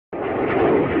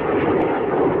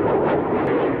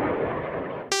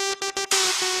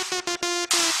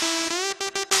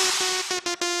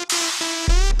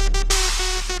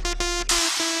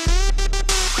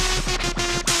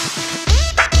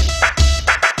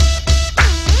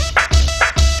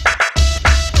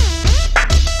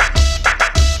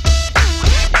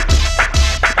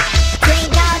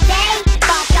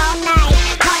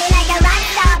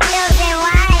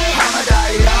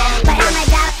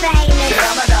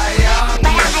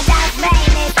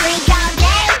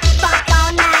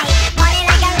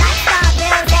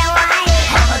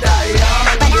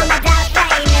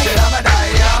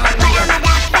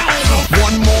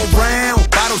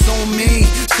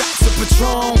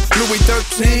Louis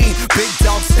 13, big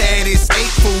dog status, 8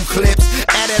 food clips.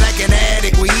 At it like an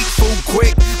addict, we eat food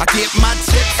quick. I get my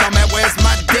tips, I'm at where's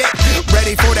my dick?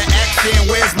 Ready for the action,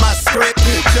 where's my script?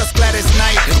 Just glad it's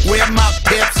night, where my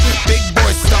pips? Big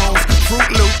boy stones, Fruit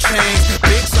Loop chains.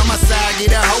 Bitch on my side, get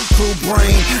a whole crew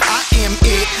brain. I am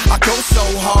it, I go so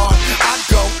hard, I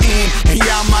go in, and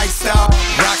y'all might stop.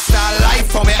 Rockstar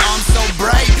life, homie, I'm so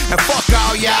bright. And fuck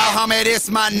all y'all, homie, this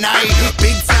my night.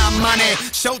 Big time money,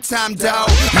 showtime dough.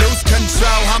 Lose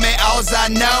control, homie, all's I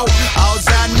know,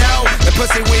 the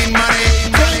pussy weed money.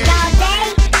 Drink all day,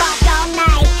 fuck all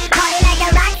night. Party like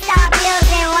a rock star, pills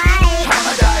and wine.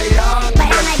 I'ma die young, But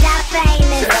I'ma die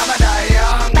famous. I'ma die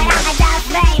young. But I'ma die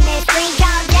famous. Drink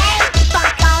all day,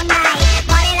 fuck all night.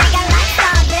 Party like a rock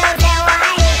star, pills and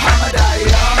wine. I'ma die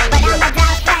young, But I'ma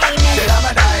die famous.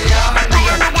 I'ma die young. But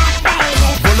I'ma die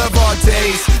famous. Boulevard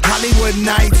days, Hollywood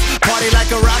nights, party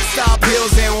like a rock star,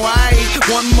 pills and white.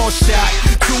 One more shot,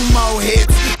 2 more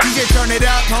hits. DJ turn it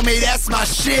up, homie, that's my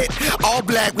shit. All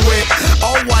black whip,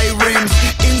 all white rims.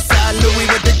 Inside Louis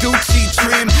with the Gucci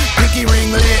trim. Pinky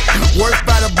ring lit, work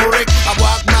by the brick. I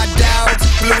walk my dogs,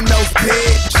 blue nose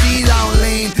pig. She's on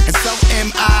lean, and so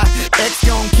am I. X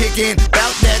gon' kick in,